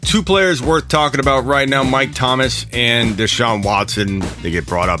Two players worth talking about right now, Mike Thomas and Deshaun Watson. They get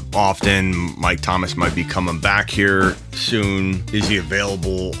brought up often. Mike Thomas might be coming back here soon. Is he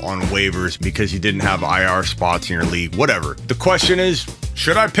available on waivers because he didn't have IR spots in your league? Whatever. The question is,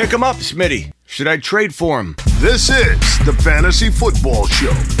 should I pick him up, Smitty? Should I trade for him? This is the Fantasy Football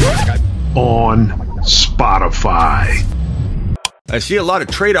Show on Spotify. I see a lot of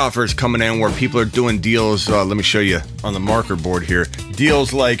trade offers coming in where people are doing deals. Let me show you on the marker board here.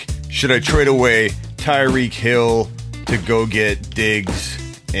 Deals like, should I trade away Tyreek Hill to go get Diggs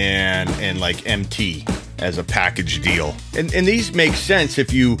and like MT as a package deal? And these make sense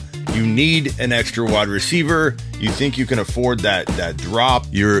if you need an extra wide receiver. You think you can afford that drop.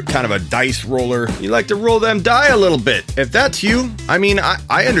 You're kind of a dice roller. You like to roll them die a little bit. If that's you, I mean,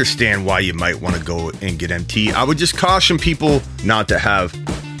 I understand why you might want to go and get MT. I would just caution people not to have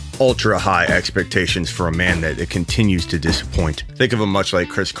ultra high expectations for a man that continues to disappoint. Think of him much like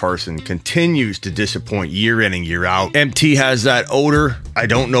Chris Carson, continues to disappoint year in and year out. MT has that odor. I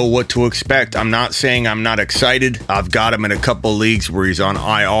don't know what to expect. I'm not saying I'm not excited. I've got him in a couple leagues where he's on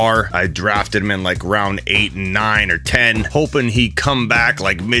IR. I drafted him in like round 8 and 9 or 10, hoping he'd come back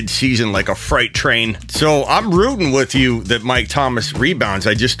like mid-season like a freight train. So I'm rooting with you that Mike Thomas rebounds.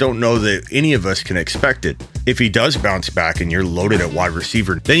 I just don't know that any of us can expect it. If he does bounce back and you're loaded at wide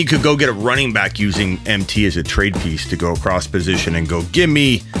receiver, then you could go get a running back using MT as a trade piece to go across position and go, give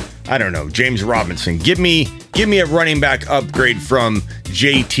me, I don't know, James Robinson. Give me a running back upgrade from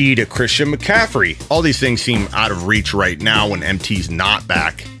JT to Christian McCaffrey. All these things seem out of reach right now when MT's not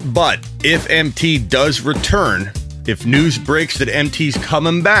back. But if MT does return, if news breaks that MT's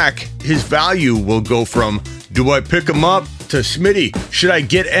coming back, his value will go from, do I pick him up, to Smitty, should I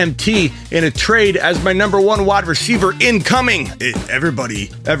get MT in a trade as my number one wide receiver incoming? Everybody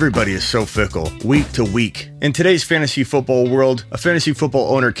is so fickle, week to week. In today's fantasy football world, a fantasy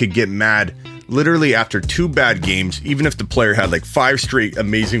football owner could get mad literally after 2 bad games, even if the player had like 5 straight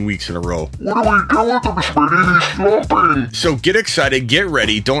amazing weeks in a row. What are we doing to Smitty? He's flopping. So get excited, get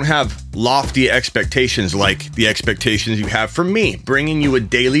ready. Don't have lofty expectations like the expectations you have from me, bringing you a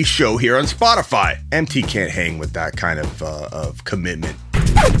daily show here on Spotify. MT can't hang with that kind of commitment.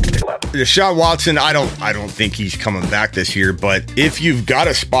 Deshaun Watson, I don't think he's coming back this year, but if you've got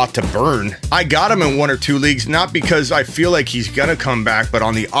a spot to burn, I got him in 1 or 2 leagues, not because I feel like he's gonna come back, but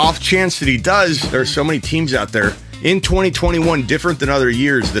on the off chance that he does, there are so many teams out there in 2021, different than other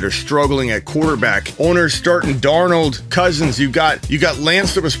years, that are struggling at quarterback. Owners starting Darnold, Cousins. You got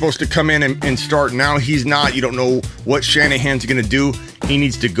Lance that was supposed to come in and start. Now he's not. You don't know what Shanahan's going to do. He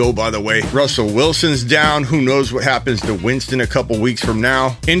needs to go, by the way. Russell Wilson's down. Who knows what happens to Winston a couple weeks from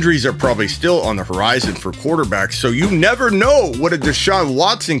now. Injuries are probably still on the horizon for quarterbacks, so you never know what a Deshaun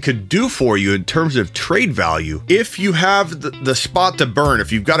Watson could do for you in terms of trade value. If you have the spot to burn,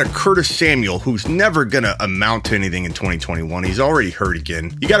 if you've got a Curtis Samuel who's never going to amount to anything in 2021, he's already hurt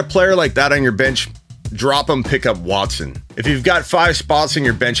again. You got a player like that on your bench, drop him, pick up Watson. If you've got 5 spots on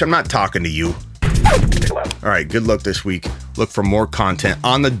your bench, I'm not talking to you. All right, good luck this week. Look for more content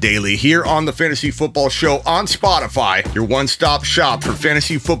on the daily here on the Fantasy Football Show on Spotify, your one-stop shop for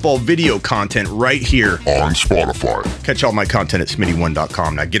fantasy football video content right here on Spotify. Catch all my content at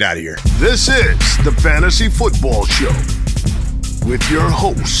smitty1.com. Now get out of here. This is the Fantasy Football Show with your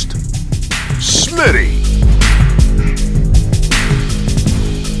host, Smitty.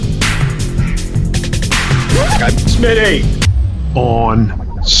 Smitty on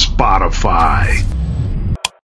Spotify.